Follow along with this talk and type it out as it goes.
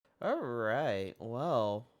All right.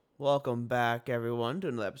 Well, welcome back, everyone, to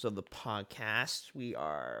another episode of the podcast. We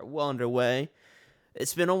are well underway.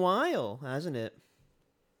 It's been a while, hasn't it?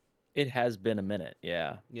 It has been a minute,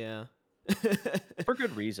 yeah. Yeah. For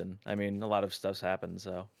good reason. I mean, a lot of stuff's happened,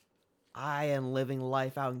 so. I am living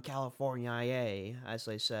life out in California, as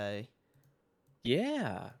they say.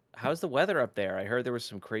 Yeah. How's the weather up there? I heard there was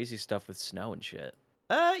some crazy stuff with snow and shit.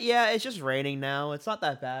 Yeah, it's just raining now. It's not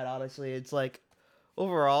that bad, honestly. It's like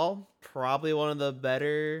overall probably one of the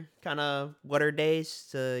better kind of wetter days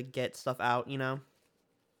to get stuff out.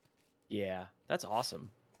 Yeah, that's awesome.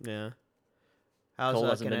 Yeah. How's Cold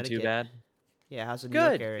hasn't been too Connecticut? bad. Yeah, how's the New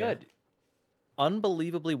York Good, area? good.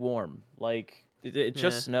 Unbelievably warm. Like it Yeah.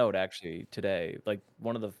 just snowed actually today. Like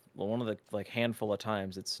one of the like handful of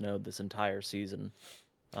times it snowed this entire season.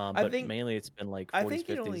 I But think mainly it's been like I 40s, think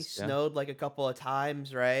it only 50s. Yeah. snowed like a couple of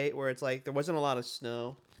times, right? Where it's like there wasn't a lot of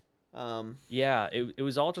snow. Yeah, it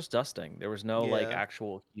was all just dusting. There was no like Yeah,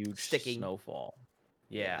 actual huge sticking. snowfall.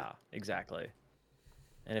 Yeah. Yeah, exactly.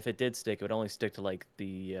 And if it did stick, it would only stick to like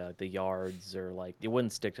the yards or like it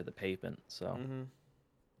wouldn't stick to the pavement. So, Mm-hmm.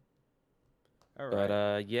 All but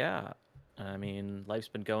right. yeah. I mean, life's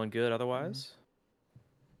been going good Mm-hmm. otherwise.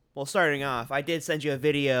 Well, starting off, I did send you a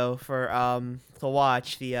video for to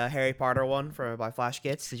watch the Harry Potter one for by Flash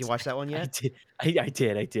Gits. Did you watch that one I yet?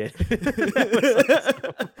 did. I did. That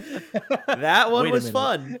was like That one Wait a was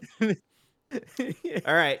minute. fun.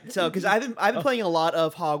 All right, so because I've been Oh, playing a lot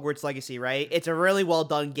of Hogwarts Legacy, right? It's a really well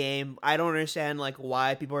done game. I don't understand like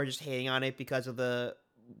why people are just hating on it because of the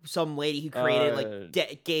some lady who created it like uh,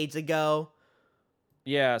 decades ago.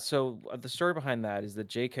 yeah. So the story behind that is that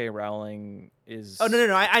J.K. Rowling Oh no is. no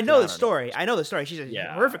no! I I know the don't know. story. I know the story. She's a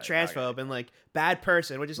Yeah. horrific Okay. transphobe and like bad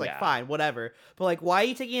person, which is like Yeah. fine, whatever. But like, why are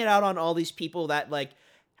you taking it out on all these people that like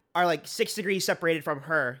are like 6 degrees separated from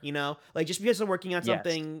her? Like just because they're working on Yes.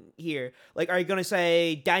 something here. Like, are you gonna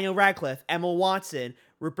say Daniel Radcliffe, Emma Watson,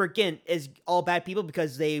 Rupert Gint is all bad people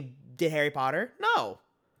because they did Harry Potter? No.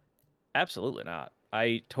 Absolutely not.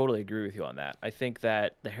 I totally agree with you on that. I think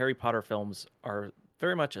that the Harry Potter films are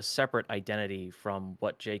very much a separate identity from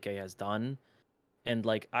what JK has done. And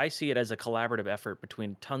like I see it as a collaborative effort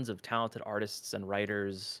between tons of talented artists and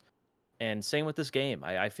writers. And same with this game.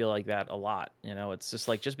 I feel like that a lot. You know, it's just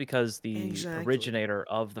like just because the Exactly. originator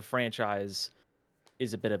of the franchise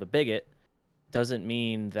is a bit of a bigot doesn't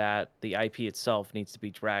mean that the IP itself needs to be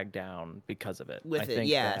dragged down because of it. I With it, think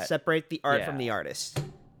yeah. that Separate the art yeah, from the artist.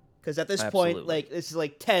 Because at this point, absolutely. like this is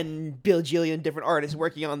like 10 bajillion different artists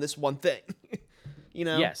working on this one thing. you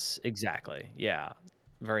know? Yes, exactly. Yeah,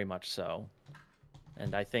 very much so.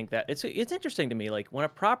 And I think that it's interesting to me like when a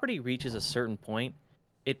property reaches a certain point,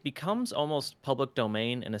 it becomes almost public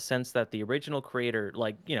domain in a sense that the original creator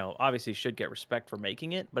like, obviously should get respect for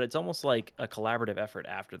making it, but it's almost like a collaborative effort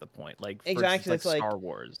after the point. Like for instance Exactly. like It's like Star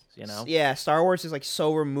Wars. yeah, Star Wars is like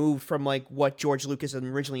so removed from like what George Lucas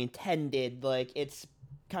originally intended. Like it's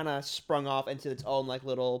kind of sprung off into its own like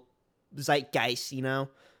little zeitgeist.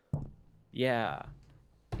 Yeah,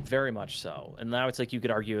 very much so. And now it's like you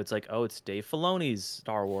could argue it's like, oh, it's Dave Filoni's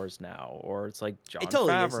Star Wars now, or it's like It John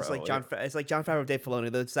totally is. It's like Favreau. It's like John Favreau, Dave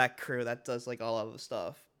Filoni. That's that crew that does like all of the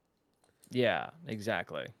stuff. Yeah,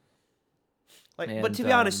 exactly. Like, but to And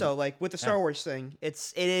be honest though, like with the yeah. Star Wars thing, it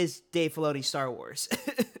is Dave Filoni's Star Wars.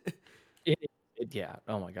 Yeah.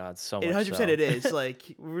 Oh my God, so It much 100% so. it is. Like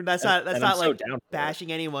that's and, not that's and I'm not so like down for it.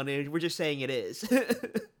 bashing anyone. We're just saying it is.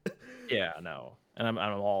 Yeah, no, and I'm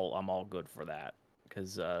all good for that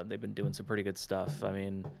because they've been doing some pretty good stuff. I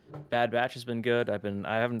mean, Bad Batch has been good. I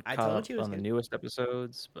haven't I caught told up you it was on the good. newest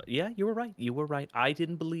episodes, but yeah, you were right. You were right. I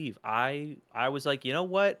didn't believe. I was like, you know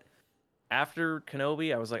what? After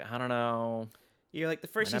Kenobi, I was like, I don't know, You're like the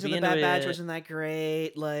first might not season be of the into Bad Batch it. wasn't that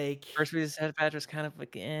great. Like First we Bad Batch was kind of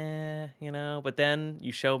like, but then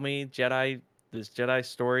you showed me this Jedi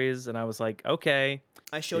stories, and I was like, okay,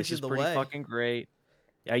 I showed this you is the pretty way. fucking great.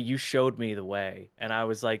 Yeah, you showed me the way, and I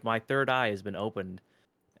was like, my third eye has been opened,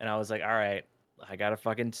 and I was like, all right, I gotta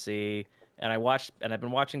fucking see. And I've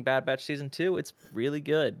been watching Bad Batch season 2. It's really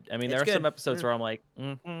good. I mean, there It's are some good. episodes Yeah. where I'm like,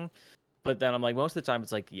 but then I'm like, most of the time,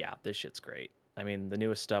 it's like, yeah, this shit's great. I mean, the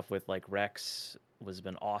newest stuff with like Rex was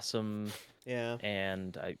been awesome, Yeah.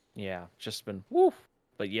 and just been woo.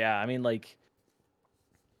 But yeah, I mean, like,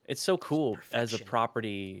 it's so Just cool as a perfection.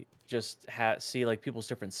 property just see like people's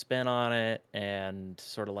different spin on it and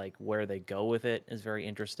sort of like where they go with it is very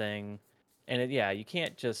interesting. And yeah, you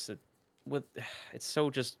can't just with it's so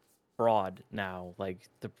just broad now. Like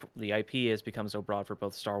the IP has become so broad for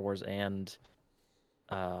both Star Wars and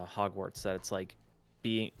Hogwarts that it's like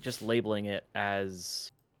being just labeling it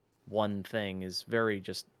as one thing is very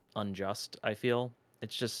just unjust, I feel.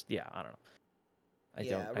 It's just, yeah, I don't know.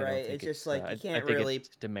 Yeah, I don't right. think It's just it's like you I can't think it really,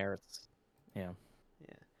 demerits. Yeah.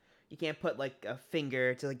 yeah, you can't put like a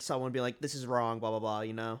finger to like someone be like, this is wrong, blah blah blah.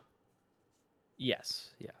 You know? Yes.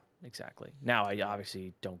 Yeah. Exactly. Now, I Yeah.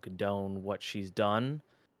 obviously don't condone what she's done,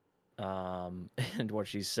 and what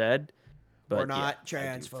she said, We're but yeah, not I do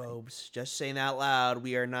think transphobes. Just saying that loud.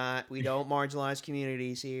 We are not. We don't marginalize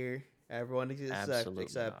communities here. Everyone is absolutely not.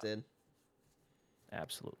 accepted.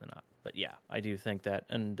 Absolutely not. But yeah, I do think that,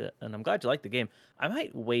 and I'm glad you like the game. I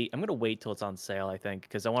might wait. I'm gonna wait till it's on sale. I think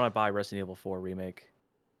because I want to buy Resident Evil 4 remake,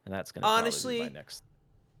 and that's gonna probably be my Honestly, next.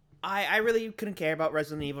 I really couldn't care about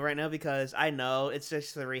Resident Evil right now because I know it's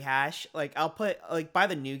just the rehash. Like I'll put like buy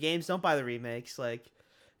the new games, don't buy the remakes. Like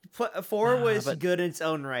four was But good in its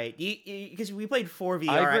own right. Because we played four I VR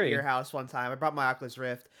at your agree. house one time. I brought my Oculus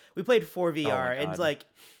Rift. We played four Oh my VR, and god. like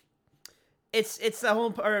it's the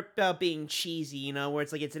whole part about being cheesy, you know, where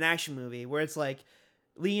it's like it's an action movie where it's like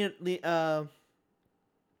Leon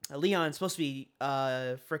Leon's supposed to be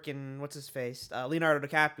freaking what's his face Leonardo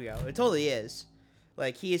DiCaprio. It totally is.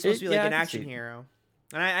 Like he is supposed to be like Yeah, an I can see action it. hero,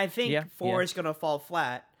 and I Yeah, think four yeah. is gonna fall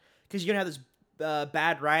flat because you're gonna have this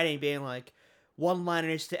bad writing being like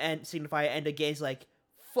one-liners to end signify end of games like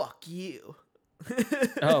fuck you.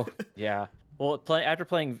 Oh yeah. Well, after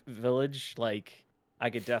playing Village, like I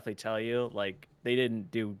could definitely tell you, like they didn't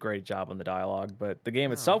do a great job on the dialogue, but the game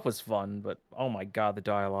No. itself was fun. But oh my god, the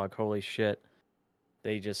dialogue! Holy shit!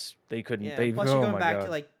 They couldn't. Yeah. They Plus, you're oh going my back to god.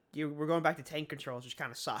 like we're going back to tank controls, which kind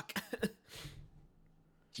of suck.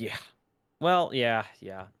 Yeah. Well, yeah,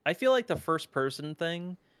 yeah. I feel like the first person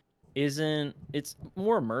thing isn't it's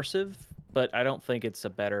more immersive, but I don't think it's a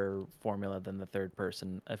better formula than the third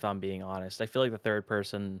person, if I'm being honest. I feel like the third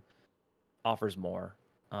person offers more.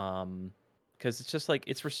 Because it's just like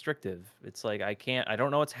it's restrictive. It's like I don't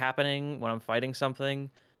know what's happening when I'm fighting something.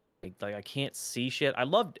 Like I can't see shit. I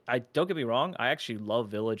don't get me wrong, I actually love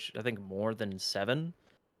Village, I think more than 7.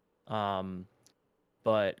 Um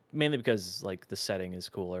but mainly because like the setting is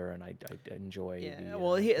cooler and I enjoy Yeah.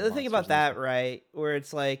 Well, the the thing about monsters and that, stuff. right, where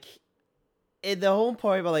it's like the whole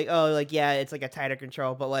point about like oh like yeah it's like a tighter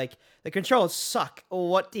control but like the controls suck.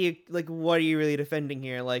 What do you like, what are you really defending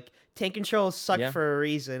here? Like tank controls suck Yeah. for a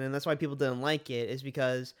reason, and that's why people didn't like it, is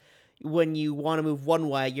because when you want to move one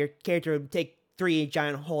way your character would take three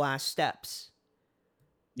giant whole ass steps.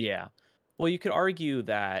 Yeah. Well, you could argue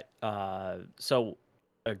that so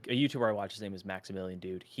a YouTuber I watch, his name is Maximilian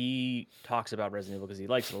Dude. He talks about Resident Evil because he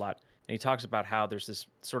likes it a lot. And he talks about how there's this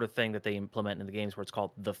sort of thing that they implement in the games where it's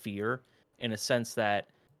called the fear, in a sense that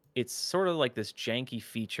it's sort of like this janky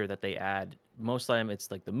feature that they add. Most of the time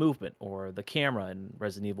it's like the movement or the camera in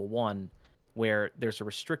Resident Evil 1, where there's a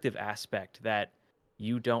restrictive aspect that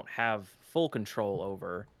you don't have full control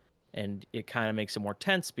over. And it kind of makes it more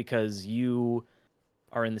tense because you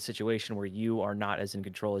are in the situation where you are not as in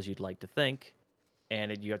control as you'd like to think,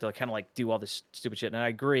 and you have to like, kind of like do all this stupid shit. And I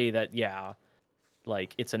agree that yeah,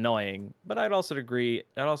 like it's annoying, but I'd also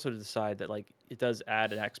decide that like it does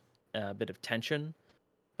add bit of tension.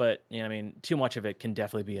 But you know, I mean, too much of it can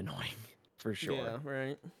definitely be annoying for sure. Yeah,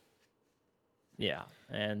 right. Yeah,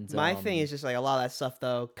 and My thing is just like a lot of that stuff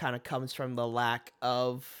though kind of comes from the lack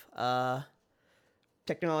of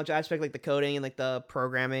technology aspect, like the coding and like the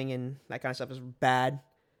programming and that kind of stuff is bad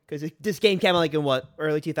because this game came out like in what,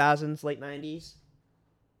 early 2000s, late 90s.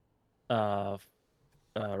 uh,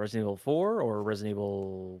 Resident Evil 4 or Resident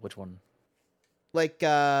Evil which one? Like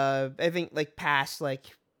I think like past like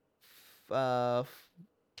uh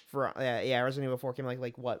for yeah Resident Evil 4 came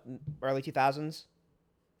like what, early 2000s.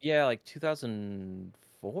 Yeah, like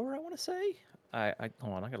 2004, I want to say. I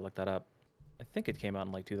hold on, I gotta look that up. I think it came out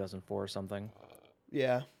in like 2004 or something.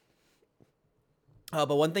 Yeah.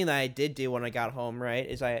 But one thing that I did do when I got home, right,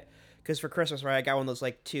 is because for Christmas, right, I got one of those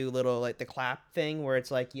like two little like the clap thing where it's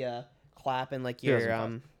like you clap and like your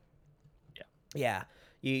 2005. Yeah.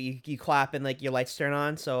 yeah, you clap and like your lights turn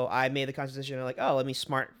on. So I made the conscious decision of like, oh, let me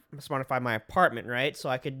smartify my apartment, right? So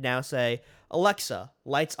I could now say, Alexa,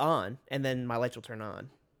 lights on, and then my lights will turn on.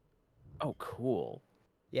 Oh, cool.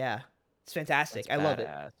 Yeah, it's That's fantastic. I love it.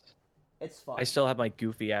 badass. It's I fun. still have my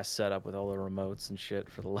goofy ass setup with all the remotes and shit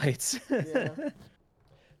for the lights. Yeah.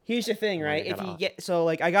 Here's the thing, Like right? I If got you on. get so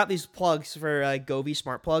like I got these plugs for Govee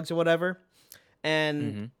smart plugs or whatever, and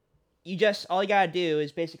Mm-hmm. you just all you gotta do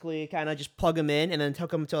is basically kind of just plug them in and then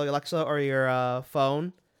hook them to like Alexa or your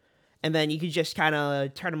phone, and then you can just kind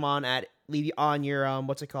of turn them on at leave on your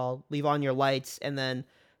what's it called, leave on your lights, and then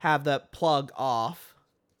have the plug off,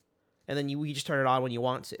 and then you just turn it on when you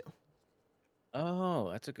want to. Oh,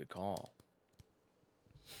 that's a good call.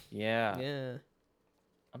 Yeah. Yeah,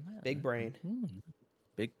 I'm not, big brain. mhm.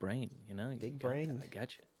 big brain, you know. Big brain. I got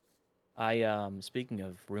you. I speaking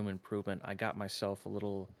of room improvement, I got myself a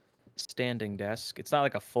little standing desk. It's not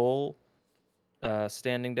like a full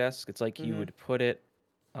standing desk. It's like you Mm-hmm. would put it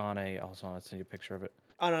on a. Also, I'll send you a picture of it.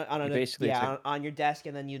 On You a basically, it's yeah like on your desk,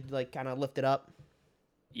 and then you'd like kind of lift it up.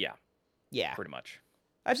 yeah, Yeah, pretty much.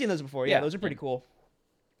 I've seen those before. Yeah, Yeah, those are yeah, pretty cool.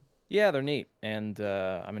 yeah. They're neat, and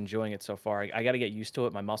I'm enjoying it so far. I got to get used to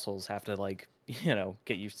it. My muscles have to like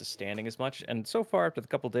get used to standing as much. And so far, after the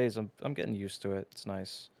couple days, I'm getting used to it. It's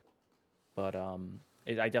nice, but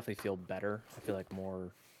I definitely feel better. I feel like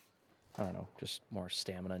more. I don't know, just more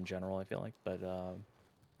stamina in general. I feel like, but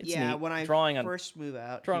it's Yeah, neat. when I first moved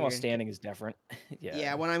out Drawing while here, standing is different. Yeah.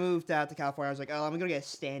 yeah, when I moved out to California, I was like, oh, I'm gonna get a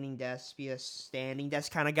standing desk, be a standing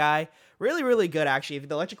desk kind of guy. Really, really good actually. If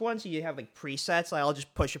the electric ones, you have like presets. Like I'll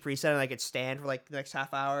just push a preset and I could stand for like the next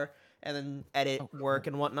half hour and then edit Oh, work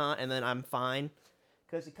cool. and whatnot, and then I'm fine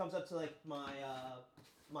because it comes up to like my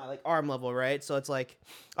like arm level, right? So it's like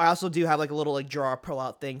I also do have like a little like drawer pull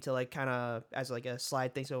out thing to like kind of as like a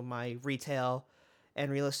slide thing. So my retail and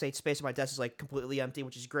real estate space on my desk is like completely empty,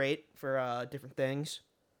 which is great for different things.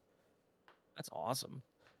 That's awesome.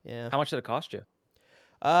 Yeah. How much did it cost you?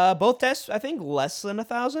 Both tests I think less than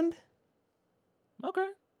 1,000, Okay.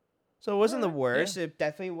 so it All wasn't the right. Yeah. worst. It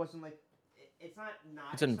definitely wasn't like it's not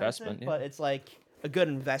It's an expensive, investment. Yeah. but it's like a good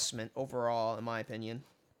investment overall, in my opinion.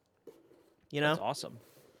 You That's know? awesome.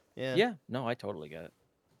 Yeah. Yeah. No, I totally get it.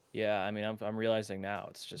 Yeah. I mean, I'm realizing now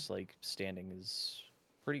it's just like standing is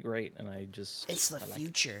pretty great, and It's the I like it.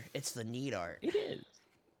 future. It's the neat art. It is.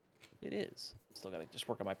 It is. Still gotta just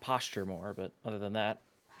work on my posture more, but other than that,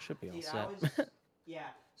 should be all Dude, I set. was yeah.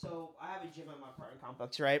 So I have a gym at my apartment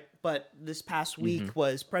complex, right? But this past Mm-hmm. week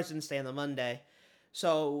was President's Day on the Monday,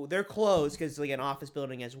 so they're closed because it's like an office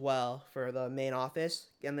building as well for the main office.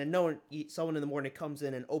 And then someone in the morning comes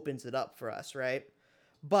in and opens it up for us, right?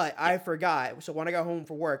 But Yeah. I forgot. So when I got home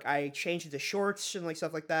from work, I changed into shorts and like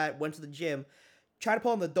stuff like that. Went to the gym, tried to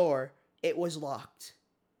pull on the door. It was locked.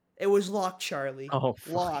 It was locked, Charlie. Oh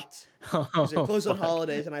fuck. Locked because they're Oh closed on fuck.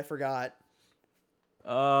 holidays, and I forgot.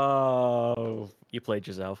 Oh, you played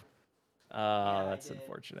yourself. Yeah, I That's did.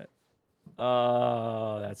 unfortunate.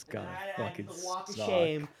 Oh, that's And then gotta I had fucking the walk of suck.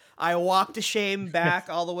 shame. I walked of shame back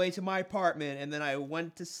all the way to my apartment, and then I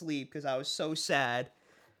went to sleep because I was so sad.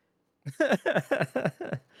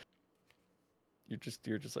 You're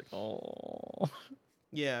just like, oh,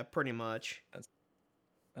 Yeah, pretty much. that's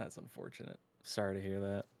that's unfortunate. Sorry to hear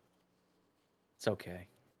that. It's okay.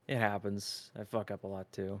 It happens. I fuck up a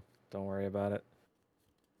lot too. Don't worry about it.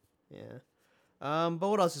 Yeah. But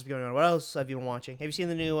what else is going on? What else have you been watching? Have you seen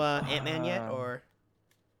the new Ant-Man yet, Um, or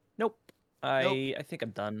nope. nope? I think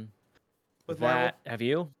I'm done with With Marvel, that. Have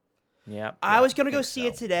you? Yeah, I yeah, was I gonna go think see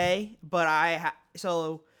it so. today, but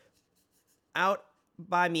so out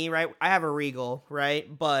by me, right? I have a Regal, right?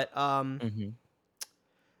 But Hmm.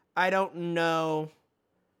 I don't know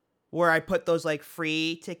where I put those like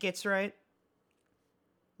free tickets, right?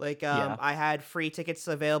 Like Yeah. I had free tickets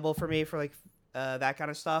available for me for like that kind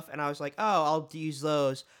of stuff, and I was like, oh, I'll use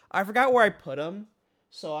those. I forgot where I put them,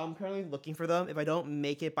 so I'm currently looking for them. If I don't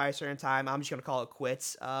make it by a certain time, I'm just gonna call it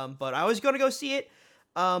quits. But I was gonna go see it.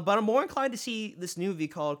 But I'm more inclined to see this new movie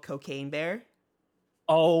called Cocaine Bear.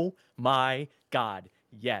 Oh my God.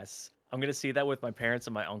 Yes. I'm gonna see that with my parents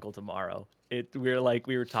and my uncle tomorrow.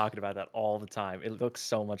 We were talking about that all the time. It looks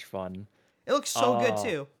so much fun. It looks so good Oh,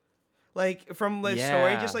 too. Like from the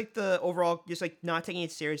story, just yeah. like the overall, just like not taking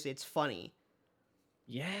it seriously. It's funny,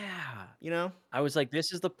 Yeah. you know? I was like,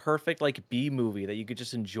 this is the perfect like B movie that you could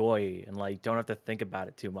just enjoy and like don't have to think about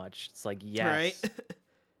it too much. It's like, Right? yes.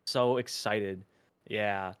 So excited.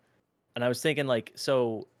 Yeah. And I was thinking like,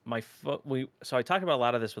 so so I talked about a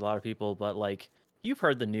lot of this with a lot of people, but like you've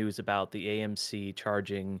heard the news about the AMC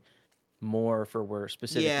charging more for where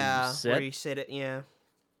specifically you Yeah, where sit. you sit it. Yeah.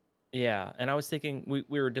 Yeah, and I was thinking me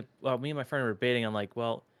and my friend were debating on like,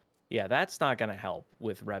 well, yeah, that's not going to help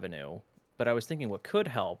with revenue. But I was thinking what could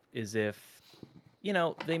help is if,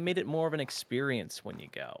 they made it more of an experience when you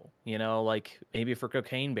go. Like maybe for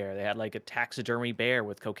Cocaine Bear, they had like a taxidermy bear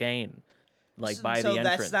with cocaine like by So the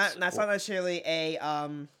entrance. that's not necessarily a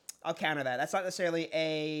I'll counter that. That's not necessarily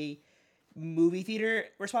a movie theater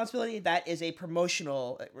responsibility. That is a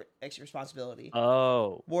promotional responsibility.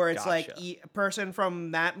 Oh, Where it's like gotcha. a person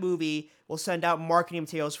from that movie will send out marketing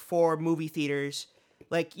materials for movie theaters,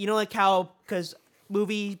 like like how because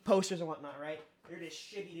movie posters and whatnot, right? They're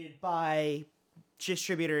distributed by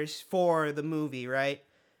distributors for the movie, right?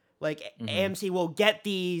 Like Hmm. AMC will get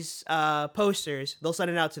these posters, they'll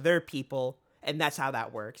send it out to their people, and that's how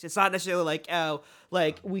that works. It's not necessarily like, oh,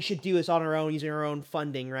 like we should do this on our own using our own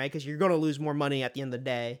funding, right? Because you're going to lose more money at the end of the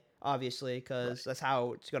day, obviously, because Right. that's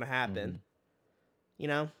how it's going to happen. Hmm. You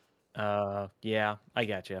know? Yeah, I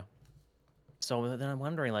got you. So then I'm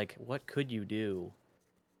wondering, like, what could you do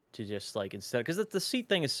to just like instead? Because the seat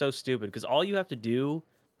thing is so stupid. Because all you have to do,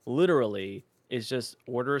 literally, is just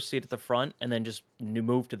order a seat at the front and then just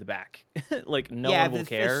move to the back. Like, no Yeah, one if will the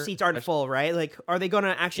care. seats aren't full, right? Like, are they going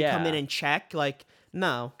to actually come in Yeah, and check? Like,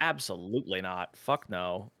 no. absolutely not. Fuck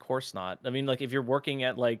no. Of course not. I mean, like, if you're working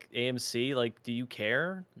at like AMC, like, do you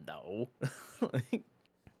care? No. Like,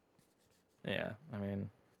 yeah, I mean,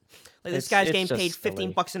 Like this it's guy's it's getting paid just 15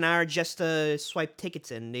 silly. bucks an hour just to swipe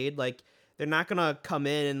tickets in, dude. Like they're not gonna come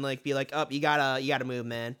in and like be like, "Up, you gotta move,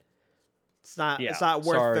 man." It's Yeah, not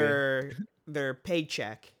worth sorry. their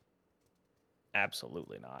paycheck,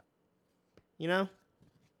 Absolutely not. you know?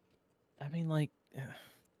 I mean, like,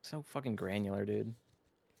 so fucking granular, dude.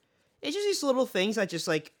 It's just these little things that just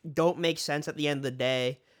like don't make sense at the end of the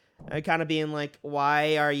day. Kind of being like,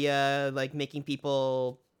 why are you like making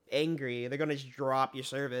people angry? They're gonna just drop your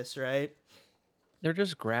service, right? They're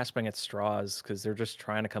just grasping at straws because they're just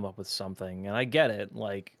trying to come up with something. And I get it.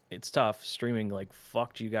 Like, it's tough. Streaming, like,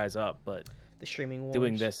 fucked you guys up, but The streaming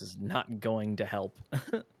doing wars. this is not going to help.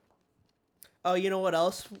 Oh, you know what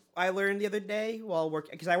else I learned the other day while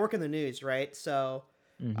working? Because I work in the news, right? So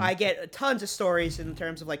Hmm. I get tons of stories in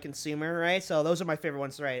terms of like consumer, right? So those are my favorite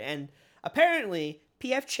ones, right? And apparently,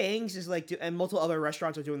 PF Chang's is like, and multiple other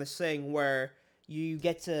restaurants are doing this thing where you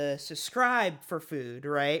get to subscribe for food,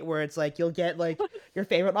 right? Where it's like you'll get like your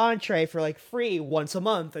favorite entree for like free once a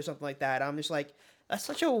month or something like that. I'm just like, that's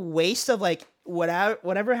such a waste of like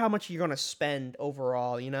whatever how much you're gonna spend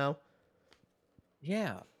overall, you know?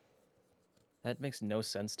 Yeah, that makes no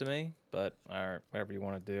sense to me, but whatever you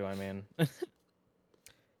want to do, I mean.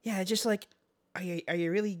 Yeah, it's just like, are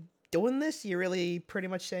you really doing this? You're really pretty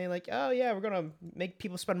much saying like, oh yeah, we're gonna make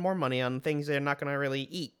people spend more money on things they're not gonna really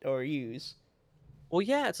eat or use. Well,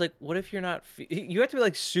 yeah, it's like, what if you're not? You have to be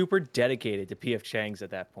like super dedicated to PF Chang's at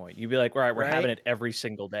that point. You'd be like, all right, we're having Right? it every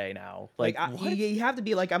single day now. Like Like, what? you have to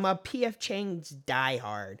be like, I'm a PF Chang's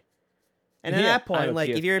diehard, and at Yeah, that I'm point, a like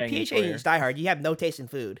PF if you're a Chang PF Chang's employer. diehard, you have no taste in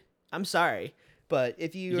food. I'm sorry, but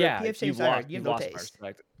if you're a Yeah, PF Chang's diehard, you have you've no lost my taste.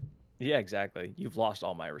 respect. Yeah, exactly. You've lost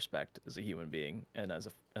all my respect as a human being and as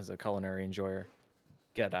a culinary enjoyer.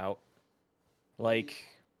 Get out. Like,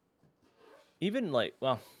 even like,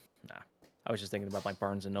 well, nah. I was just thinking about my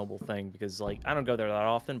Barnes and Noble thing because like I don't go there that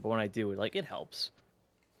often, but when I do, like it helps.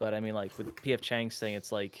 But I mean, like with PF Chang's thing,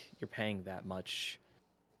 it's like you're paying that much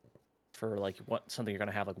for like what something you're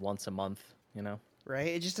gonna have like once a month. You know, Right?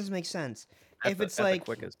 It just doesn't make sense. If it's at the like,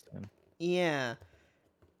 quickest. And yeah,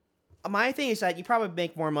 my thing is that you probably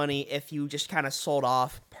make more money if you just kind of sold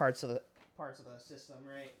off parts of the system,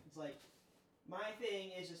 right? It's like my thing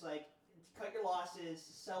is just like cut your losses,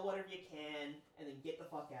 sell whatever you can, and then get the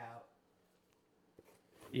fuck out.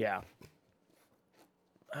 yeah,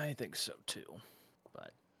 I think so too.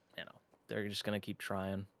 But you know, they're just gonna keep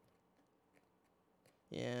trying.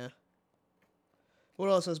 Yeah. What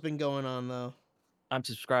else has been going on though? I'm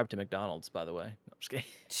subscribed to McDonald's, by the way. No, I'm just kidding.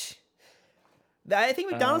 I think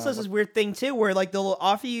McDonald's does What? this weird thing too, where like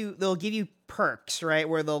they'll give you perks, right?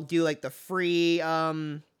 Where they'll do like the free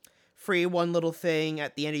one little thing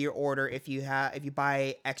at the end of your order if you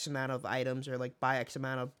buy X amount of items or like buy X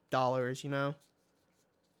amount of dollars, you know?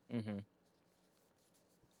 Mm-hmm.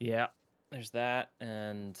 Yeah, there's that,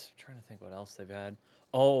 and I'm trying to think what else they've had.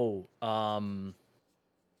 Oh,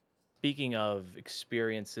 speaking of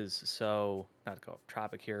experiences, so not to go off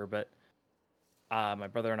topic here, but my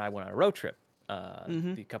brother and I went on a road trip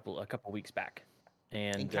Mm-hmm. a couple weeks back,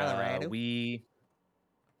 In and Colorado. we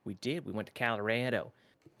did. We went to Colorado.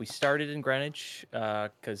 We started in Greenwich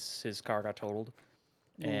because his car got totaled,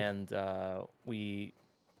 Ooh. and we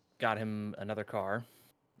got him another car,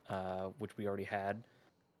 which we already had,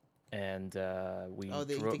 and Oh, we you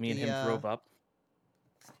drove. take Me and the him drove up.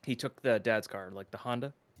 He took the dad's car, like the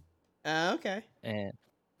Honda, okay. and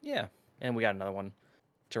yeah, and we got another one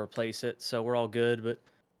to replace it, so we're all good. But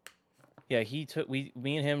yeah, me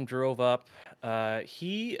and him drove up.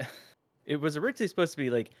 He, it was originally supposed to be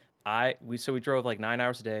like we drove like 9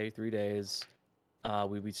 hours a day, 3 days.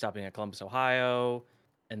 We'd be stopping at Columbus, Ohio,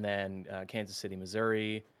 and then Kansas City,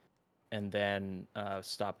 Missouri, and then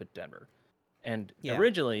stop at Denver. And Yeah.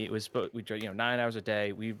 originally it was we drove 9 hours a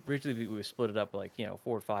day. We split it up like 4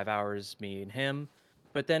 or 5 hours, me and him.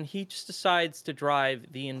 But then he just decides to drive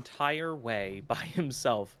the entire way by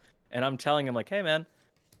himself. And I'm telling him like, hey man,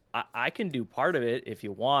 I can do part of it if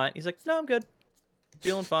you want. He's like, no, I'm good,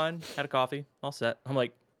 feeling fine. Had a coffee, all set. I'm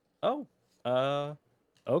like, oh. Uh,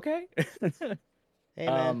 okay. Hey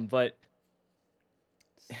man, But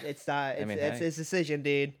it's not. I It's mean, it's hey, his decision,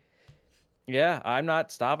 dude. yeah, I'm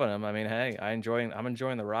not stopping him. I mean, hey, I'm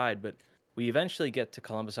enjoying the ride, but we eventually get to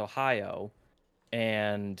Columbus, Ohio,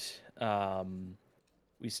 and um,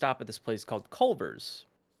 we stop at this place called Culver's.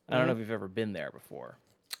 I don't know Hmm. if you've ever been there before,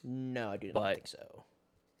 No, I do not but think so.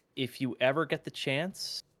 if you ever get the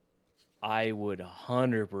chance, I would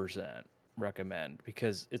 100% recommend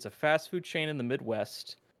because it's a fast food chain in the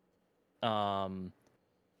Midwest, um,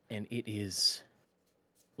 and it is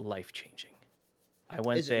life changing. I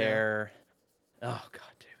went Is it now? there. Oh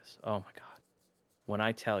God, Davis. Oh my God. When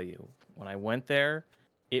I tell you, when I went there,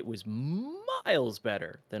 it was miles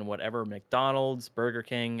better than whatever McDonald's, Burger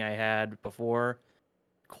King I had before.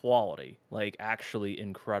 Quality, like actually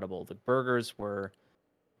incredible. The burgers were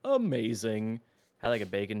amazing. Had like a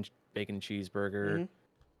bacon cheeseburger. Hmm.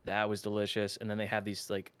 That was delicious. And then they have these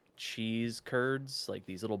like cheese curds, like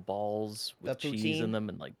these little balls The with cheese in poutine. them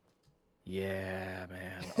and like yeah,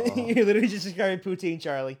 man. Oh. You literally just described poutine,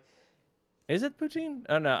 Charlie. Is it poutine?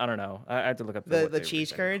 Oh no, I don't know. I have to look up The what the they were cheese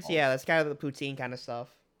exactly curds, called. yeah, that's kind of the poutine kind of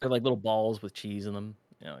stuff. They're like little balls with cheese in them,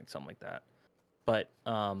 like something like that. But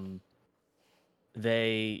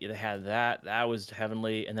they had that. That was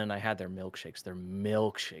heavenly. And then I had their milkshakes. Their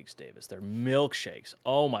milkshakes, Davis. Their milkshakes.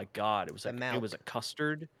 Oh my God. The It was milk. a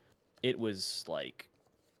custard. It was like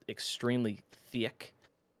extremely thick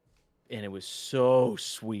and it was so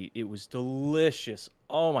sweet. It was delicious.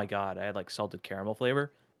 Oh my God. I had like salted caramel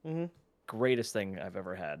flavor. Hmm. Greatest thing I've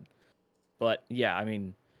ever had. But yeah, I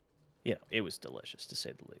mean, it was delicious to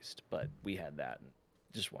say the least. But we had that and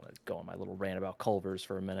just want to go on my little rant about Culver's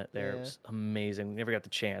for a minute there. It Yeah. was amazing. Never got the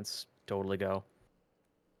chance. Totally go.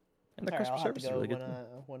 And the All right, I'll customer have to service is go really good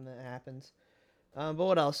too. when that happens. But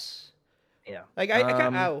what else? Yeah. Like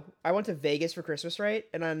I went to Vegas for Christmas, right?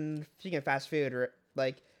 And then speaking of fast food,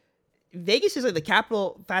 like Vegas is like the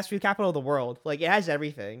capital fast food capital of the world. Like it has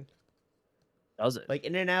everything. Does it? Like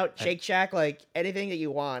In and Out, Have, Shake Shack, like anything that you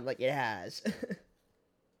want, like it has.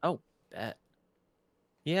 oh, bet.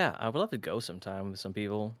 Yeah, I would love to go sometime with some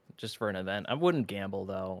people just for an event. I wouldn't gamble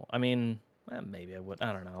though. I mean, maybe I would.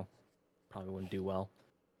 I don't know. Probably wouldn't do well.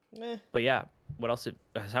 Eh, But yeah, what else?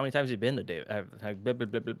 How many times have you been to blah, blah,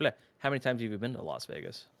 blah, blah, blah. How many times have you been to Las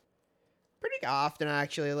Vegas? pretty often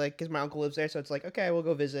actually, like because my uncle lives there, so it's like okay, we'll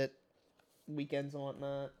go visit weekends and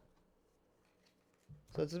whatnot.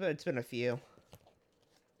 So it's been a few.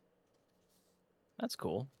 That's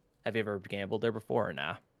cool. Have you ever gambled there before or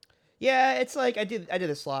nah? Yeah, it's like I did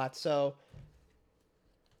a slot. So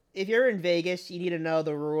if you're in Vegas, you need to know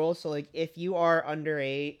the rules. So like if you are under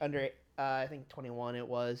I think 21 it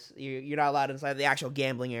was, you're not allowed inside the actual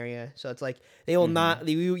gambling area. So it's like they will Mm-hmm. not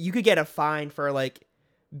you could get a fine for like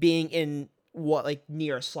being in what like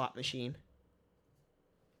near a slot machine.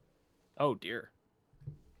 Oh dear.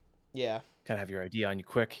 Yeah. Kind of have your ID on you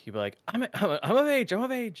quick. You'd be like, I'm of age. I'm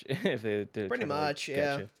of age. If they Pretty try to like much, get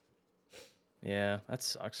yeah. you. Yeah, that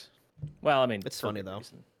sucks. Well, I mean, It's for funny good though.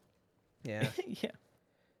 reason. Yeah. Yeah.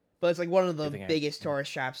 But it's like one of the Good thing I. biggest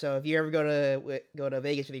tourist traps. So if you ever go to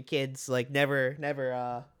Vegas with your kids, like never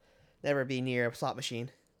be near a slot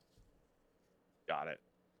machine. Got it.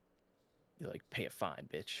 You like pay a fine,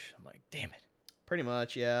 bitch. I'm like, damn it. Pretty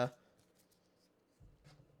much, yeah.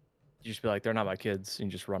 You just be like, they're not my kids, and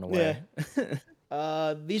you just run Yeah.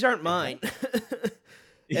 away. These aren't Yeah. mine.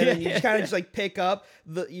 And then you just kind of Yeah. just like pick up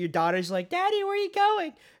your daughter's like, Daddy, where are you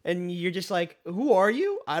going? And you're just like, who are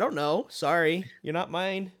you? I don't know. Sorry, you're not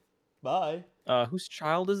mine. Bye. Whose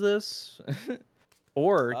child is this?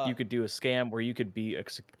 Or Uh, you could do a scam where you could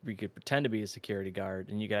pretend to be a security guard,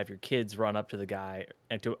 and you could have your kids run up to the guy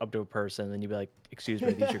and up to a person, and then you'd be like, "Excuse me,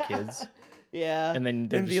 are these your kids?" yeah, And then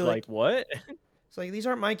they're and be just like, like, "What?" it's like these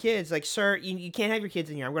aren't my kids. Like, sir, you can't have your kids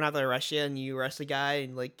in here. I'm gonna have to arrest you, and you arrest the guy,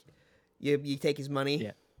 and like, you take his money.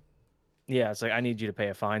 Yeah, yeah. It's like I need you to pay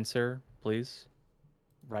a fine, sir, please.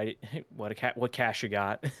 Right? What cash you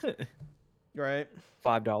got? Right.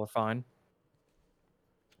 $5 fine,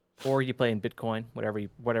 or you play in Bitcoin, whatever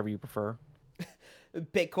you prefer.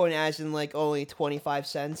 Bitcoin as in like only 25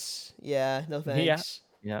 cents. Yeah, no Yeah, thanks.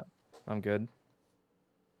 yeah. I'm good.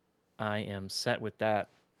 I am set with that.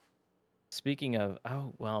 Speaking of,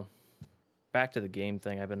 oh well, back to the game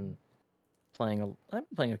thing. I've been playing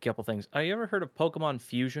a couple things. Have you ever heard of Pokemon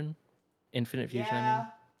Fusion? Infinite Fusion, I mean. Yeah.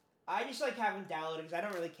 I just like haven't downloaded because I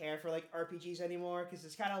don't really care for like RPGs anymore because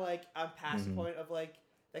it's kind of like I'm past the Hmm. point of like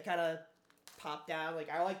that kind of top down. Like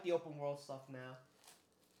I like the open world stuff now.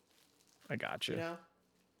 I got You you. know,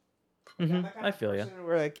 like I'm that kind I of feel you. person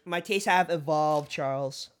where like my tastes have evolved,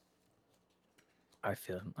 Charles. I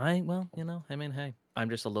feel. I well, I mean, hey. I'm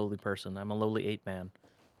just a lowly person. I'm a lowly ape man.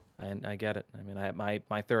 I get it. I mean,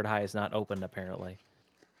 my third eye is not open apparently.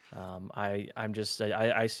 I'm just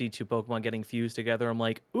I see two Pokemon getting fused together. I'm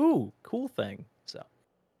like, ooh, cool thing. So,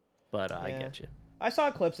 but I Yeah, get you. I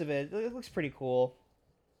saw clips of it. It looks pretty cool.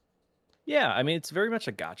 Yeah, I mean, it's very much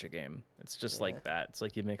a gotcha game. It's just Yeah. like that. It's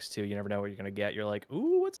like you mix two, you never know what you're gonna get. You're like,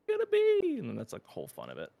 ooh, what's it gonna be? And then that's like the whole fun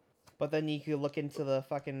of it. But then you could look into the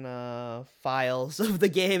fucking files of the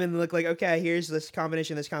game and look like, okay, here's this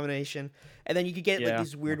combination, and then you could get like Yeah.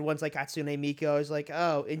 these weird ones like Hatsune Miku. I was like,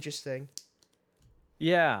 oh, interesting.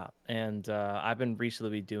 Yeah, and I've been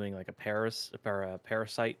recently doing like a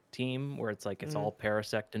parasite team where it's like it's Mm, all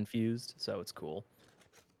Parasect infused, so it's cool.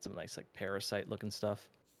 Some nice like parasite looking stuff.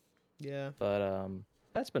 yeah. But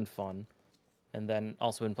that's been fun. And then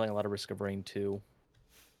also been playing a lot of Risk of Rain 2.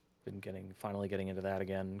 Been finally getting into that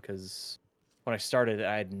again because when I started,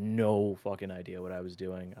 I had no fucking idea what I was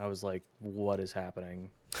doing. I was like, what is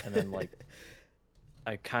happening? And then like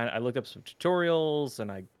I looked up some tutorials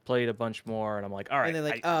and I played a bunch more and I'm like, all And right, then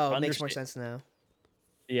like, I oh, it makes more understand. sense now.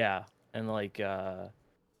 Yeah, and like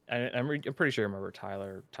I'm pretty sure I remember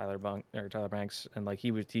Tyler Banks, and like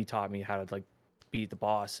he taught me how to like beat the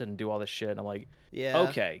boss and do all this shit. And I'm like, Yeah.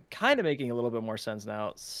 okay, kind of making a little bit more sense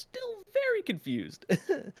now. Still very confused,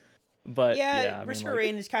 but Yeah, yeah, I mean Risk of like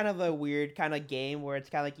Rain is kind of a weird kind of game where it's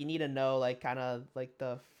kind of like you need to know like kind of like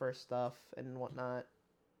the first stuff and whatnot.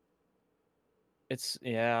 it's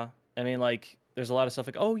yeah. I mean like there's a lot of stuff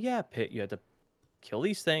like oh yeah, Pit, you had to kill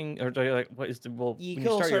these things or like what is the well You when you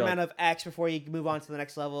kill a start certain you're like amount of X before you move on to the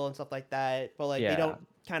next level and stuff like that. But like they yeah don't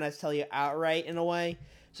kind of tell you outright in a way,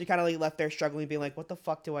 so you kind of like left there struggling, being like, "What the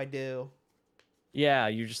fuck do I do?" yeah,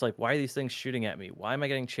 you're just like, why are these things shooting at me? Why am I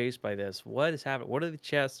getting chased by this? What is happening? What are the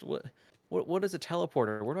chests? What is a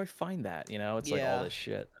teleporter? Where do I find that? You know, it's like all Yeah, this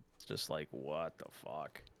shit. It's just like, what the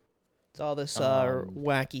fuck? it's all this Um,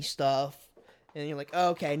 wacky stuff, and you're like,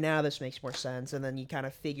 "Okay, now this makes more sense," and then you kind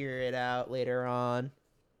of figure it out later on.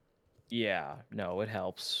 yeah, no, it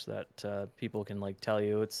helps that people can like tell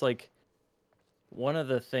you. It's like one of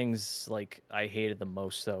the things like I hated the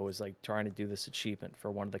most though was like trying to do this achievement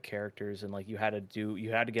for one of the characters and like you had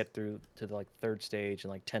to get through to the like third stage in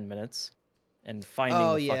like 10 minutes and finding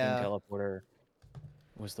Oh the fucking yeah, teleporter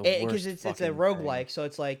was the because worst it's a fucking thing. roguelike, so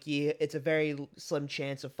it's like it's a very slim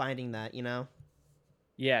chance of finding that, you know.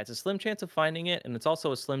 Yeah, it's a slim chance of finding it, and it's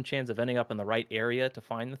also a slim chance of ending up in the right area to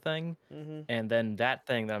find the thing. Mm-hmm. And then that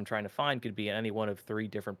thing that I'm trying to find could be in any one of three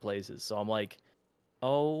different places. So I'm like,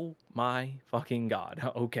 oh my fucking god.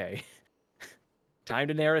 Okay. Time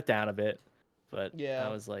to narrow it down a bit. But I Yeah.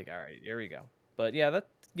 was like, all right, here we go. But yeah, that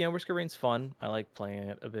Risk of Rain's fun. I like playing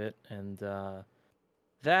it a bit. And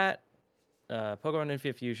that Pokemon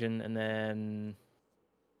Infinite Fusion, and then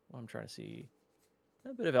well, I'm trying to see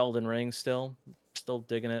a bit of Elden Ring still. Still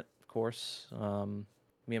digging it, of course.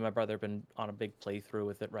 Me and my brother have been on a big playthrough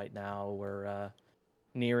with it right now. We're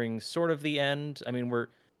nearing sort of the end. I mean,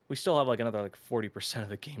 we still have like another like 40% of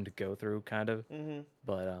the game to go through, kind of. Mm-hmm.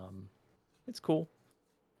 But it's cool.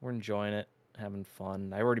 We're enjoying it, having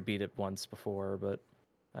fun. I already beat it once before, but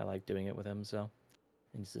I like doing it with him, so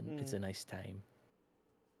it's Mm. a nice time.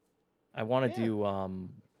 I want to Yeah. do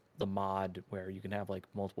the mod where you can have like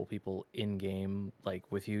multiple people in game like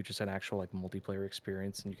with you, just an actual like multiplayer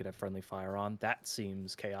experience, and you could have friendly fire on. That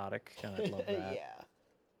seems chaotic, and I'd love that. Yeah.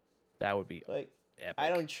 That would be Like, epic. I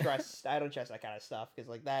don't trust that kind of stuff because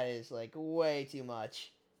like that is like way too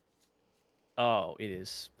much. Oh, it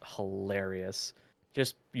is hilarious.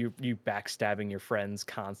 Just you backstabbing your friends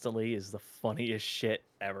constantly is the funniest shit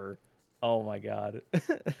ever. Oh my god.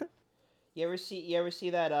 You ever see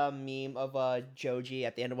that meme of Joji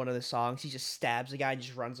at the end of one of the songs? He just stabs the guy and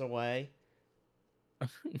just runs away.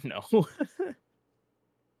 No.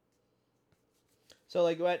 So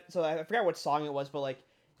like what? So I forgot what song it was, but like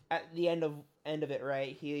at the end of it,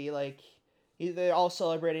 right? They're all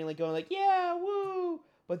celebrating, like going like yeah, woo.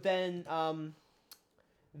 But then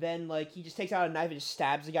like he just takes out a knife and just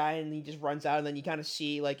stabs the guy, and he just runs out, and then you kind of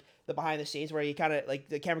see like the behind the scenes where he kind of like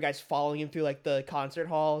the camera guy's following him through like the concert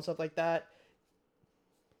hall and stuff like that.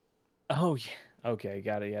 Oh yeah. Okay,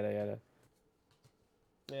 got it, got it, got it.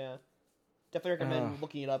 Yeah, definitely Oh, recommend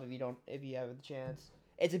looking it up if you have the chance.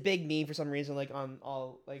 It's a big meme for some reason, like on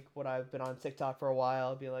all like what I've been on TikTok for a while.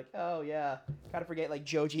 I'll be like, oh yeah, kind of forget like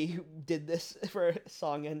Joji did this for a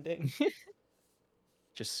song ending.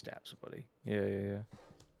 just stab somebody. Yeah, yeah, yeah.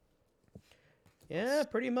 Yeah,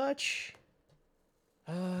 pretty much.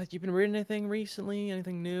 You been reading anything recently?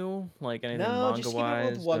 Anything new? Like anything No, manga just keeping up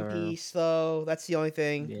with wise One or Piece though. That's the only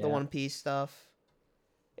thing. The yeah. One Piece stuff.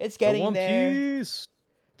 It's The getting One there. Piece.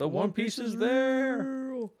 The The One One Piece Piece is is there.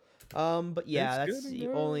 real. But yeah, It's that's getting the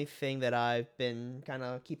there. only thing that I've been kind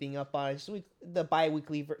of keeping up on. It's the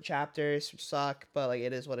bi-weekly chapters which suck, but like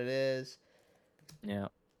it is what it is, Yeah.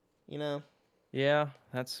 you know. Yeah,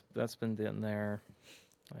 that's been in there.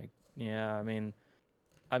 Like, yeah, I mean,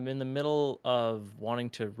 I'm in the middle of wanting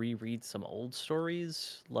to reread some old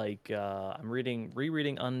stories. Like, I'm rereading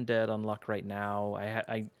Undead Unluck right now.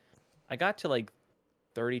 I got to like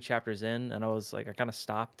 30 chapters in, and I was like, I kind of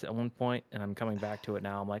stopped at one point, and I'm coming back to it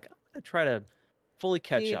now. I'm like, I'm gonna try to fully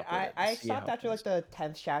catch Dude, up with it and I see stopped how after like things. the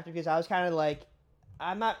 10th chapter because I was kind of like,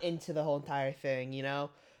 I'm not into the whole entire thing, you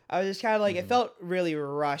know. I was just kind of like, it Hmm. felt really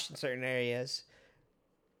rushed in certain areas.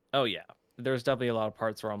 Oh yeah, there's definitely a lot of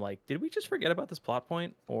parts where I'm like, did we just forget about this plot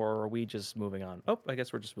point, or are we just moving on? Oh, I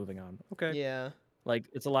guess we're just moving on. Okay. Yeah, Like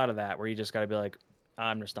it's a lot of that where you just got to be like,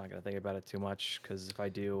 I'm just not gonna think about it too much because if I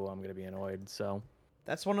do, I'm gonna be annoyed. So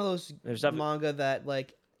that's one of those there's definitely manga that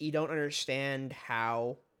like you don't understand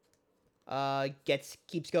how gets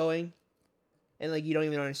keeps going, and like you don't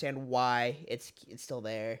even understand why it's still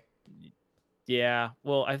there. yeah.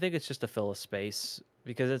 Well, I think it's just to fill a space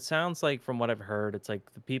because it sounds like from what I've heard, it's like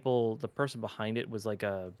the person behind it was like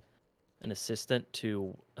an assistant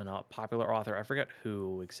to a popular author. I forget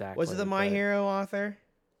who Was it the exactly, My but Hero author?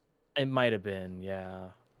 it might have been. Yeah,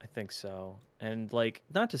 I think so. And like,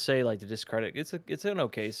 not to say like to discredit, it's an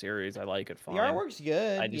okay series. I like it The fine. artwork's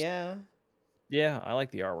I good, just yeah, yeah, I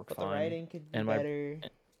like the artwork but the fine. writing could be And my better.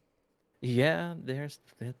 yeah, there's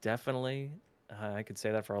definitely I could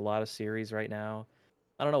say that for a lot of series right now.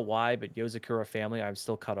 I don't know why, but Yozakura Family I'm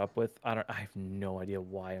still caught up with. I have no idea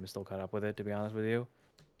why I'm still caught up with it, to be honest with you.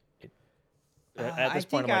 It, at I this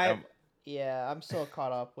point think I'm like yeah, I'm still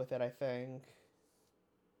caught up with it. I think.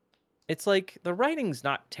 it's like the writing's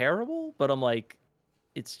not terrible, but I'm like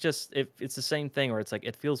it's just it's the same thing where it's like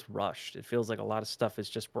it feels rushed. It feels like a lot of stuff is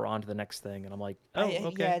just we're on to the next thing and I'm like, "Oh, Yeah,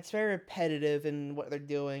 okay." it's very repetitive in what they're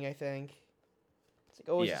doing. I think it's like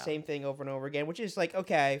always the Yeah. same thing over and over again, which is like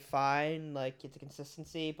okay, fine, like it's a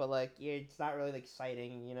consistency, but like yeah, it's not really like,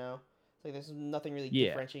 exciting, you know. It's like there's nothing really Yeah.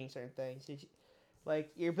 differentiating certain things.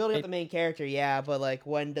 Like you're building up It the main character, yeah, but like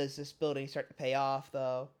when does this building start to pay off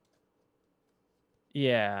though?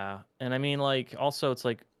 yeah. And I mean like also it's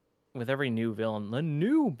like with every new villain, the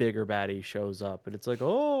new bigger baddie shows up and it's like,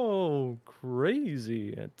 "Oh,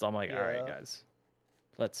 crazy." I'm like, "All right, Yeah. guys.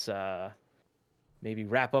 Let's maybe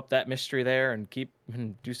wrap up that mystery there and keep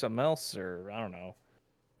and do something else or I don't know."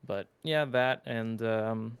 But yeah, that and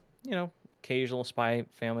you know, occasional Spy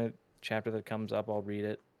Family chapter that comes up, I'll read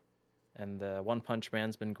it. And One Punch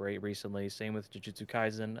Man's been great recently. Same with Jujutsu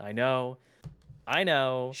Kaisen. I know,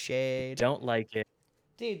 Shade. don't like it,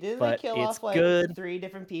 Dude, didn't they but kill it's off like good. three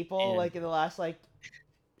different people And like in the last like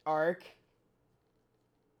arc?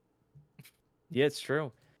 yeah, it's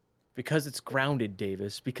true because it's grounded,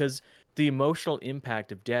 Davis. Because the emotional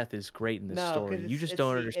impact of death is great in this No, story. because You just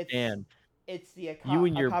don't it's understand. it's the You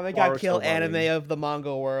and your Akame got Boruto kill buddy. anime of the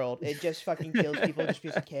manga world. It just fucking kills people just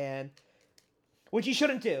because it can, which you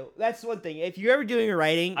shouldn't do. That's one thing. If you're ever doing a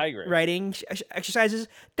I agree. writing exercises,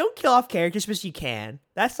 don't kill off characters because you can.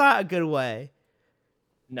 That's not a good way.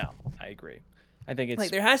 No, I agree. I think Like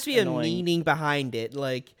it's there has to be a annoying. meaning behind it.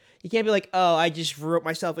 Like you can't be like, oh, I just wrote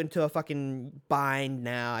myself into a fucking bind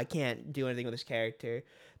now. I can't do anything with this character.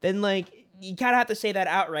 Then like you kind of have to say that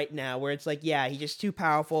outright now, where it's like, yeah, he's just too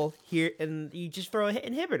powerful here, and you just throw a hit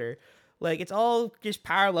inhibitor. Like it's all just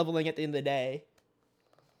power leveling at the end of the day.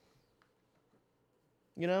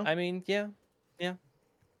 You know? I mean, yeah, yeah.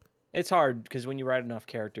 It's hard because when you write enough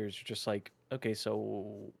characters, you're just like, okay,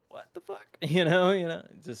 so what the fuck?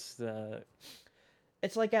 Just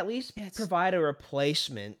It's like at least yeah, it's provide a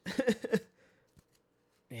replacement.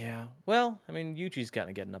 yeah. Well, I mean, Yuji's kind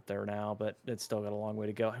of getting up there now, but it's still got a long way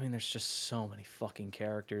to go. I mean, there's just so many fucking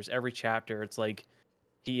characters. Every chapter, it's like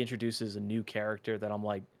he introduces a new character that I'm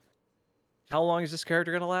like, how long is this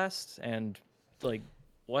character gonna last? And like,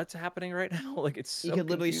 what's happening right now? Like, it's You so could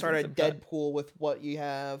literally start confusing a sometimes. Deadpool with what you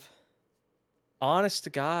have. Honest to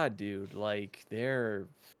God, dude, like they're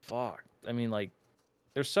fucked. I mean, like,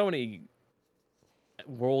 there's so many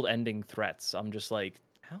world-ending threats. I'm just like,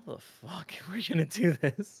 how the fuck are we gonna do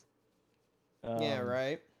this? Yeah, Um,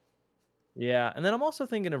 right. yeah, and then I'm also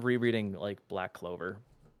thinking of rereading like Black Clover,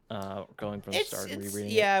 going from the start and It's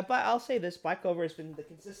rereading it. yeah, but I'll say this: Black Clover has been the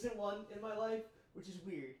consistent one in my life, which is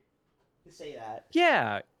weird to say that.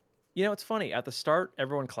 Yeah, it's funny. At the start,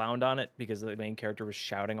 everyone clowned on it because the main character was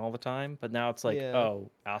shouting all the time, but now it's like, Yeah, oh,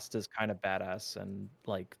 Asta's kind of badass, and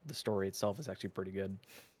like the story itself is actually pretty good.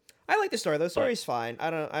 I like the story. The But story's fine. I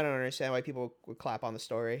don't understand why people would clap on the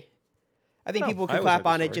story. I I think don't know. people I could always clap like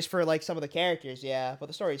the on it story. just for like some of the characters, yeah, but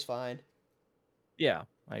the story's fine. Yeah,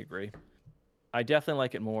 I agree. I definitely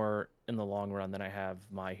like it more in the long run than I have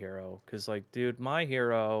My Hero, because like, dude, My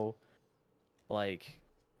Hero, like,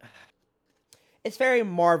 It's very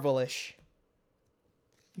Marvelish.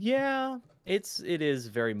 yeah, it is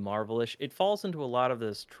very Marvelish. It falls into a lot of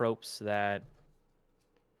those tropes that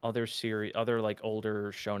other like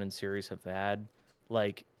older shonen series have had,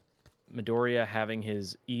 like Midoriya having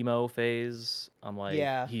his emo phase. I'm like,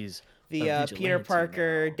 Yeah, he's a the Peter vigilante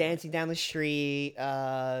Parker now. dancing down the street,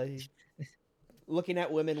 looking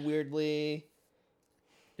at women weirdly.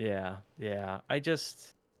 Yeah, yeah.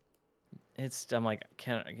 I'm like,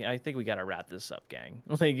 I think we gotta wrap this up, gang.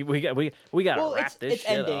 Like we gotta Well, wrap this it's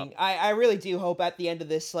shit up. ending. I really do hope at the end of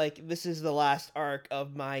this, like, this is the last arc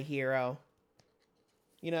of My Hero.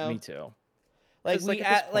 You know, Me too. like Because like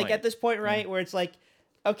at this at point, this point, yeah, right, where it's like,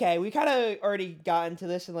 okay, we kind of already got into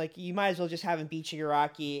this, and like, you might as well just have him beat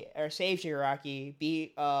Shigaraki or save Shigaraki,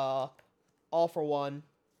 beat All for One,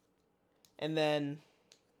 and then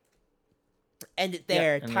end it yep,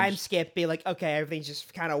 there. and then Time just skip, be like, okay, everything's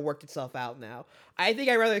just kind of worked itself out now. I think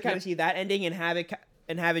I'd rather kind yep. of see that ending and have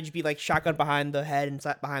it just be like shotgun behind the head and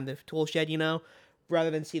behind the tool shed, you know,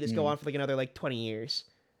 rather than see this go Mm, on for like another like 20 years.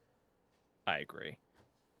 I agree.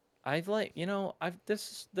 I've like I've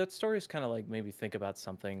this that story is kind of like made me think about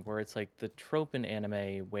something where it's like the trope in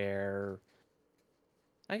anime where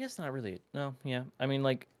I guess not really. No, yeah. I mean,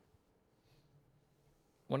 like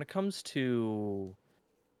when it comes to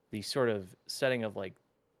the sort of setting of like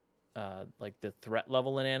the threat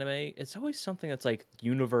level in anime, it's always something that's like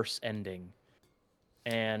universe ending.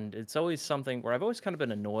 And it's always something where I've always kind of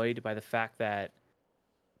been annoyed by the fact that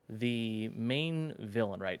the main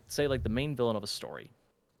villain, right? Say like the main villain of a story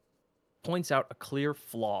points out a clear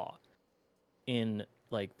flaw in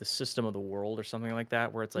like the system of the world or something like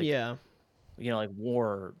that, where it's like, Yeah, like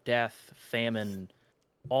war, death, famine,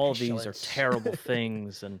 all of these are pestilence. terrible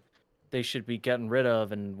things and they should be getting rid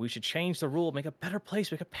of, and we should change the rule, make a better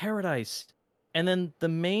place, make a paradise. And then the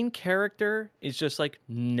main character is just like,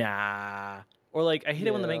 nah. Or like I hate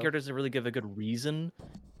it when the main Yeah, character doesn't really give a good reason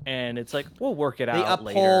and it's like, we'll work it they out uphold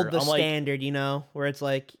later. the I'm like, standard, you know, where it's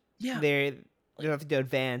like yeah. they Like, don't have to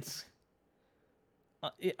advance.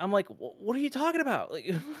 I'm like, what are you talking about?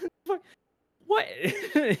 Like, what?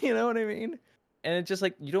 You know what I mean? And it's just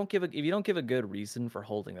like if you don't give a good reason for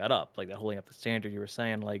holding that up, like that holding up the standard you were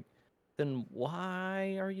saying, like, then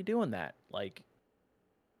why are you doing that? Like,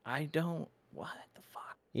 I don't. What the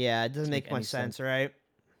fuck? Yeah, it doesn't Doesn't make make any much sense. sense, right?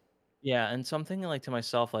 Yeah, and so I'm thinking like to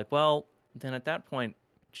myself, like, well, then at that point,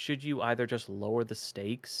 should you either just lower the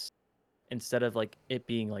stakes instead of like it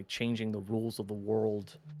being like changing the rules of the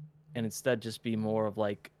world, and instead just be more of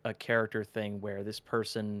like a character thing where this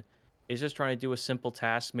person is just trying to do a simple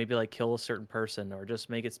task, maybe like kill a certain person, or just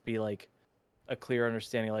make it be like a clear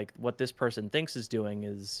understanding, like what this person thinks is doing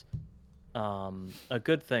is a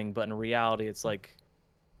good thing, but in reality, it's like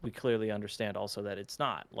we clearly understand also that it's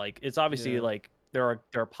not. Like it's obviously Yeah. like there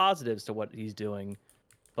are positives to what he's doing,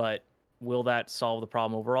 but will that solve the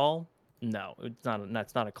problem overall? No, it's not.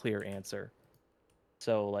 That's not a clear answer.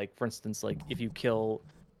 So like for instance, like if you kill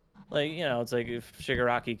like it's like if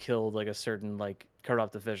Shigaraki killed like a certain like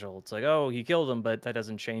corrupt official, it's like, oh, he killed him, but that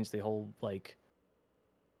doesn't change the whole like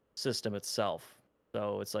system itself.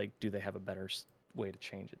 So it's like, do they have a better way to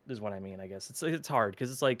change it? Is what I mean. I guess it's hard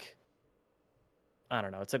because it's like I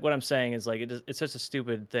don't know. It's like what I'm saying is like it's such a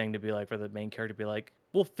stupid thing to be like for the main character to be like,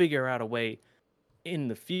 we'll figure out a way in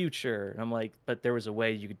the future. And I'm like, but there was a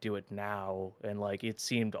way you could do it now, and like it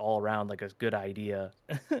seemed all around like a good idea.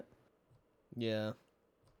 Yeah.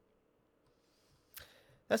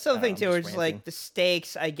 That's the I other don't know. thing I'm too, where just it's like ranting. the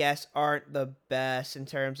stakes, I guess, aren't the best in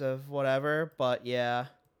terms of whatever. But yeah,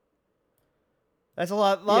 that's a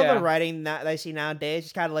lot of the Yeah. writing that I see nowadays.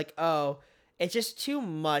 Is kind of like, oh, it's just too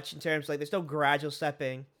much in terms of, like there's no gradual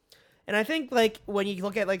stepping. And I think like when you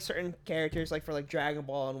look at like certain characters, like for like Dragon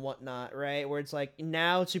Ball and whatnot, right, where it's like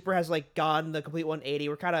now Super has like gone the complete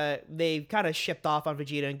 180. They've kind of shipped off on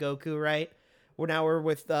Vegeta and Goku, right? We're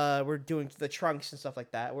with we're doing the Trunks and stuff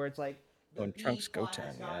like that, where it's like Oh, the and B Trunks plot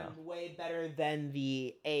has Goten, yeah. gotten way better than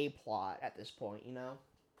the A plot at this point, you know?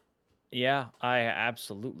 Yeah, I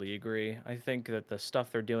absolutely agree. I think that the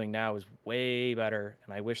stuff they're doing now is way better,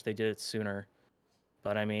 and I wish they did it sooner.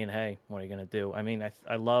 But I mean, hey, what are you gonna do? I mean,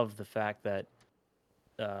 I love the fact that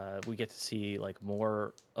we get to see like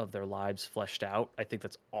more of their lives fleshed out. I think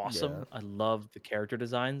that's Yeah. awesome. I love the character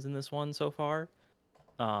designs in this one so far.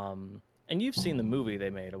 And you've seen the movie they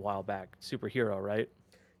made a while back, Superhero, right?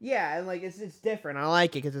 Yeah, and like it's different. I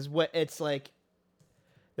like it because it's like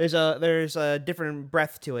there's a different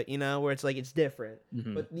breath to it, you know, where it's like it's different,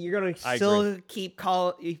 Hmm. but you're gonna I agree. still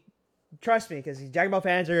trust me, because Dragon Ball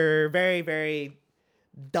fans are very, very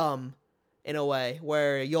dumb in a way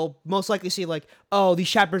where you'll most likely see like, oh, these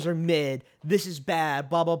chapters are mid, this is bad,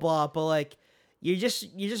 blah blah blah. But like, you're just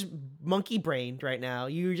monkey brained right now.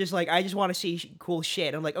 You're just like, I just want to see cool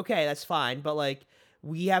shit. I'm like, okay, that's fine, but like,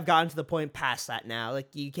 we have gotten to the point past that now. Like,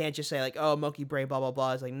 you can't just say like, oh, monkey brain, blah blah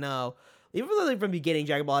blah. It's like, no. Even though like, from the beginning,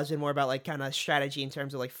 Dragon Ball has been more about like kind of strategy in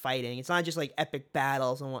terms of like fighting. It's not just like epic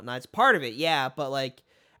battles and whatnot. It's part of it, yeah, but like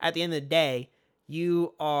at the end of the day,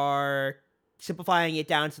 you are simplifying it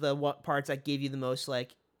down to the what parts that give you the most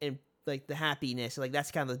like in like the happiness. Like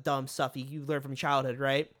that's kind of the dumb stuff you learn from childhood,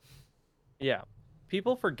 right? Yeah.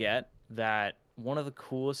 People forget that one of the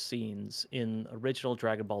coolest scenes in original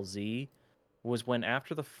Dragon Ball Z was when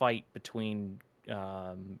after the fight between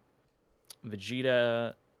um,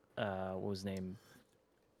 Vegeta, what was his name,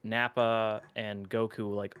 Nappa, and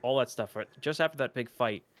Goku, like all that stuff. Right? Just after that big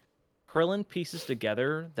fight, Krillin pieces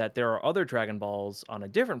together that there are other Dragon Balls on a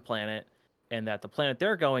different planet, and that the planet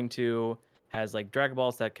they're going to has like Dragon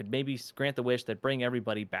Balls that could maybe grant the wish that bring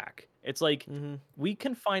everybody back. It's like Mm-hmm. we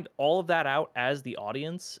can find all of that out as the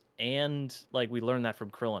audience, and like we learn that from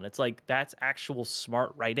Krillin. It's like that's actual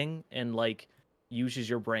smart writing and like uses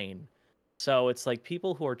your brain. So it's like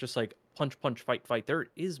people who are just like punch, punch, fight, fight. There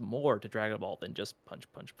is more to Dragon Ball than just punch,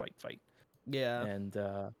 punch, fight, fight. Yeah. And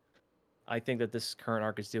I think that this current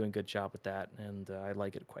arc is doing a good job with that, and I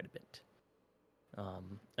like it quite a bit.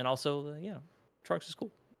 And also, yeah, Trunks is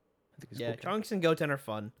cool. I think he's a Yeah. cool character. Trunks and Goten are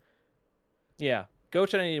fun. Yeah,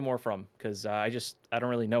 Goten I need more from because I don't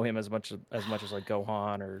really know him as much as like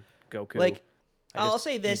Gohan or Goku. Like, I I'll just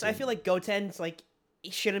say need this: I to. feel like Goten's like he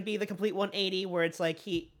shouldn't be the complete 180, where it's like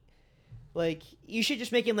like you should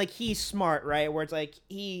just make him like he's smart, right? Where it's like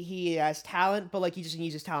he has talent, but like he just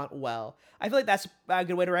uses talent well. I feel like that's a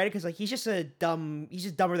good way to write it because like he's just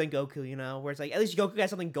dumber than Goku, you know. Where it's like at least Goku has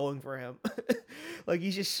something going for him, like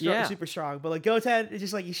he's just Yeah, super strong. But like Goten is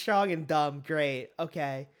just like he's strong and dumb. Great,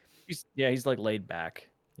 okay. he's like laid back.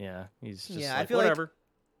 Yeah, he's just Yeah, I like feel like whatever.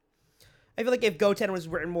 I feel like if Goten was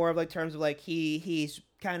written more of like terms of like he's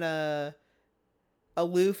kind of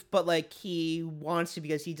aloof, but like he wants to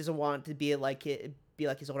because he doesn't want to be like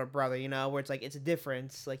his older brother, you know, where it's like it's a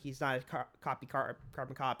difference. Like he's not a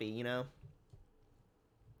carbon copy, you know,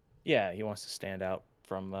 Yeah, he wants to stand out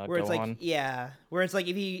from where it's like Gohan. yeah, where it's like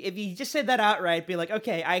if he just said that outright, be like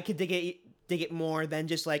okay, I could dig it more than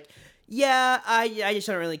just like yeah, I just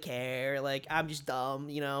don't really care, like I'm just dumb,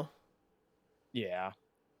 you know. Yeah,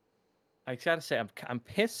 I gotta say I'm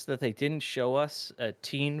pissed that they didn't show us a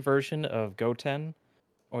teen version of Goten,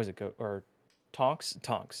 or was it Go or Tonks?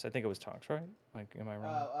 Tonks, I think it was Tonks, right? Like, am I Oh,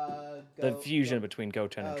 wrong? The go fusion between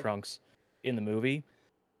Goten and oh Trunks in the movie.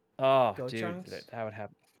 Oh, go dude, Trunks, that would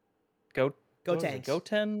happen. Go, go what was it? tanks,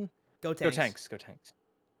 Goten? go Go tanks. Tanks, Go Tanks,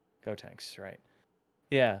 Go Tanks, right?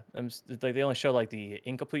 Yeah, like they only show like the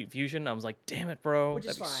incomplete fusion. I was like, damn it, bro, Which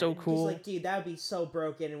is that'd be fine. so Just cool. like, dude, that would be so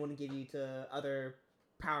broken and wouldn't give you to other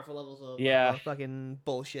powerful levels of Yeah. fucking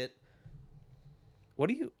bullshit. What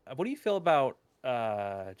do you feel about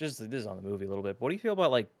just this is on the movie a little bit. But what do you feel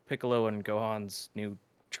about like Piccolo and Gohan's new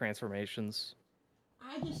transformations?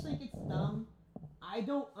 I just think it's dumb. I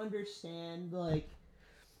don't understand like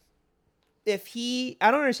if he.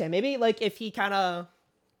 I don't understand. Maybe like if he kind of.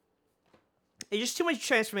 It's just too much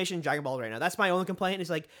transformation in Dragon Ball right now. That's my only complaint. Is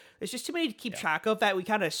like there's just too many to keep Yeah. track of that we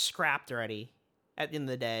kind of scrapped already. At the end of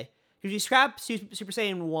the day, because we scrapped Super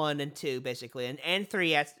Saiyan 1 and 2 basically, and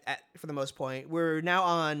 3 for the most point. We're now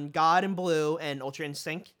on God and Blue and Ultra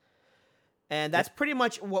Instinct, and that's Yep. pretty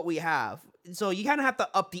much what we have. So you kind of have to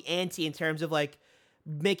up the ante in terms of like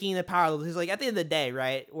making the power levels. Because like at the end of the day,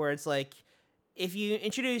 right, where it's like if you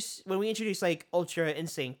introduce when we introduce like Ultra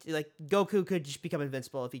Instinct, like Goku could just become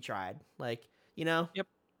invincible if he tried, like you know. Yep.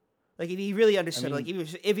 Like if he really I understood, like mean,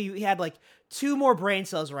 if he had like 2 more brain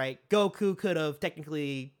cells, right, Goku could have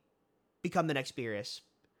technically become the next Beerus.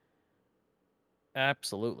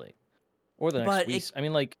 absolutely. Or the next But it, Whis. I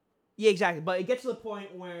mean, like, yeah, exactly. But it gets to the point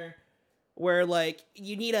where like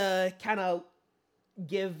you need to kind of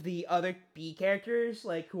give the other B characters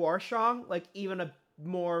like who are strong like even a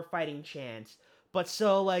more fighting chance. But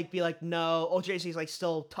still like be like no, Ultra Instinct is like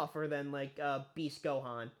still tougher than like Beast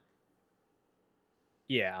Gohan.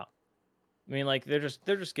 yeah. I mean, like they're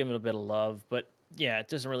just giving a bit of love, but yeah, it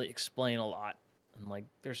doesn't really explain a lot, and like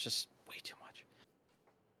there's just way too much.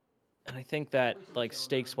 And I think that Way too much like going on.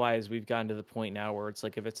 stakes wise, we've gotten to the point now where it's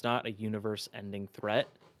like if it's not a universe-ending threat,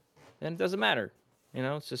 then it doesn't matter.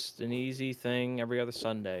 It's just an easy thing every other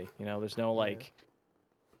Sunday. There's no Yeah. like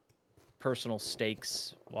personal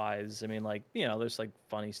stakes wise. I mean, like, there's like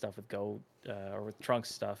funny stuff with Goat or with Trunks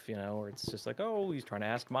stuff, where it's just like, oh, he's trying to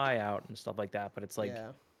ask Mai out and stuff like that. But it's like,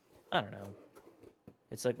 Yeah. I don't know.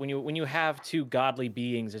 It's like when you have two godly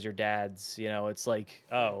beings as your dads, it's like,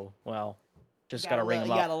 oh, well, just gotta ring them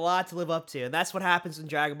You up. got a lot to live up to, and that's what happens in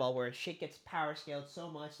Dragon Ball, where shit gets power scaled so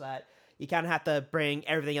much that you kind of have to bring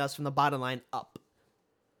everything else from the bottom line up.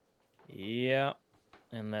 Yeah.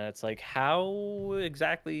 And then it's like, how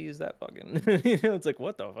exactly is that fucking? It's like,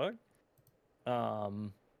 what the fuck?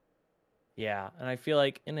 Yeah, and I feel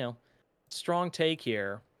like, strong take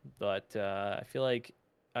here, but I feel like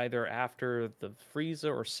either after the Frieza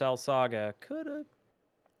or Cell saga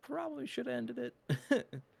probably should have ended it.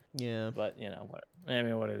 Yeah. But what? I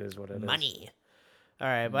mean, what it is, what it is. Money. All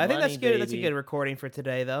right, but I think that's Money, good. That's a baby. good recording for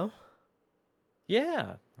today, though.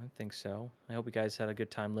 Yeah, I think so. I hope you guys had a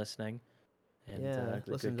good time listening. And Yeah,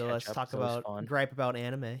 the listen good to us catch-up talk is always about fun. gripe about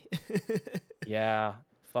anime. Yeah,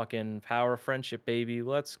 fucking power of friendship, baby.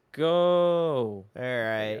 Let's go. All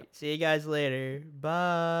right, Yeah. see you guys later.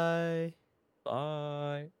 Bye.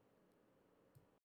 Bye.